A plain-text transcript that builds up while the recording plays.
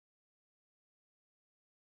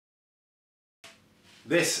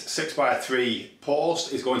This 6x3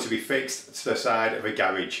 post is going to be fixed to the side of a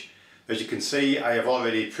garage. As you can see, I have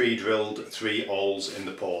already pre-drilled 3 holes in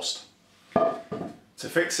the post. To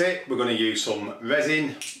fix it, we're going to use some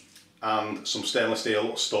resin and some stainless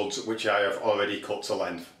steel studs, which I have already cut to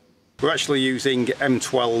length. We're actually using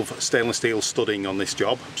M12 stainless steel studding on this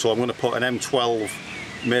job, so I'm going to put an M12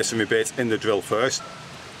 masonry bit in the drill first.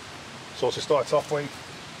 So to start off with,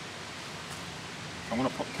 I'm going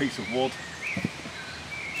to put a piece of wood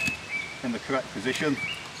in the correct position.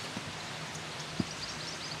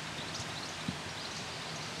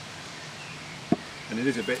 And it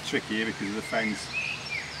is a bit tricky here because of the fence.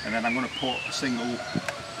 And then I'm going to put a single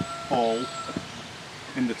hole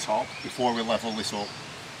in the top before we level this up.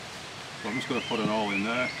 So I'm just going to put an hole in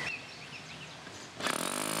there.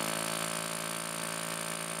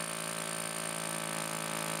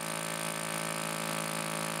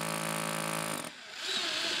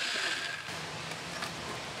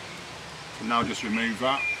 And now just remove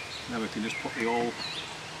that. Then we can just put the hole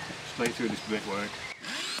straight through this brickwork.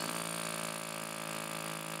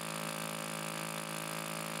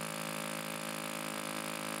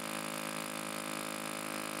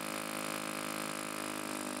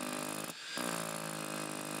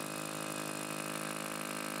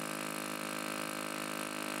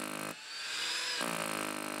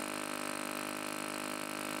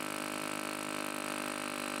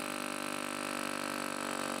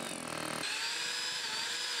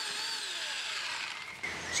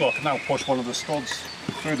 So I can now push one of the studs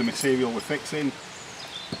through the material we're fixing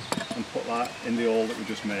and put that in the hole that we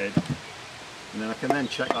just made. And then I can then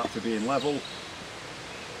check that for being level.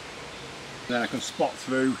 Then I can spot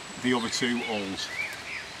through the other 2 holes.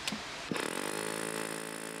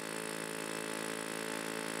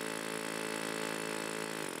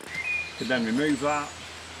 I can then remove that,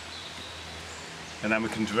 and then we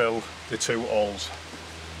can drill the 2 holes.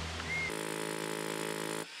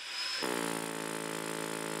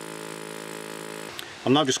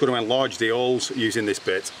 I'm now just going to enlarge the holes using this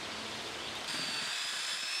bit.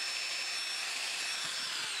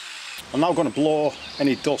 I'm now going to blow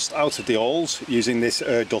any dust out of the holes using this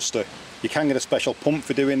air duster. You can get a special pump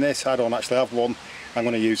for doing this. I don't actually have one. I'm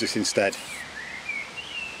going to use this instead.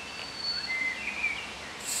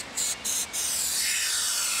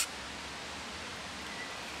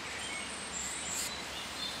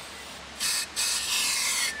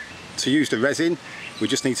 To use the resin, we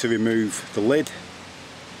just need to remove the lid.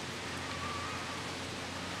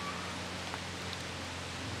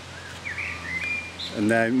 And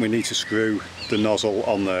then we need to screw the nozzle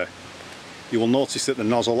on there. You will notice that the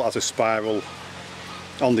nozzle has a spiral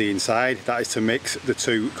on the inside. That is to mix the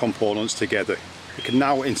 2 components together. We can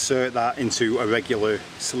now insert that into a regular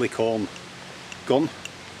silicone gun,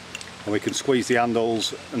 and we can squeeze the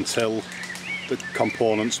handles until the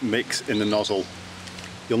components mix in the nozzle.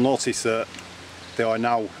 You'll notice that they are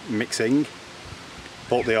now mixing,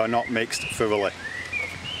 but they are not mixed thoroughly.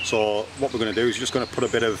 So what we're going to do is just going to put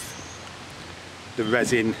a bit of the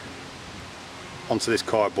resin onto this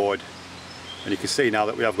cardboard, and you can see now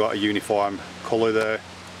that we have got a uniform colour there,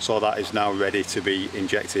 so that is now ready to be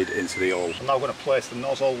injected into the hole. I'm now going to place the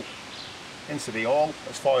nozzle into the hole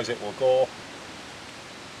as far as it will go.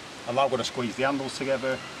 I'm now going to squeeze the handles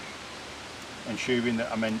together, ensuring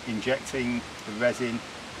that I'm injecting the resin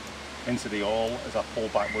into the hole as I pull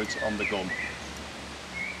backwards on the gun.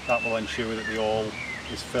 That will ensure that the hole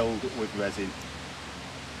is filled with resin.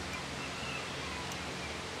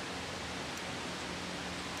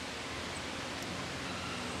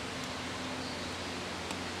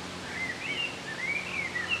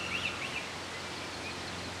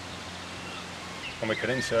 And we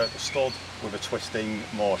can insert the stud with a twisting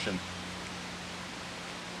motion.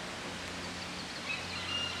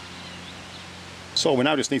 So we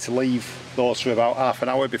now just need to leave those for about half an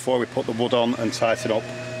hour before we put the wood on and tighten up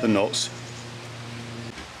the nuts.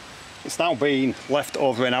 It's now been left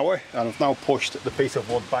over an hour, and I've now pushed the piece of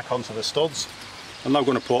wood back onto the studs. I'm now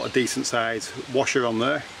going to put a decent sized washer on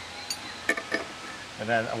there, and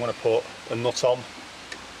then I'm going to put a nut on,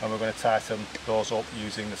 and we're going to tighten those up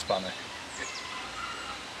using the spanner.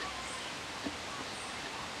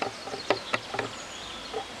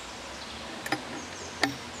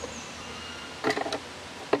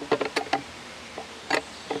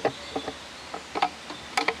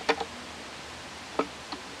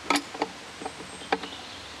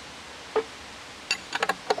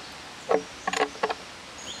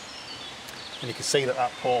 And you can see that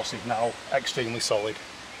that post is now extremely solid.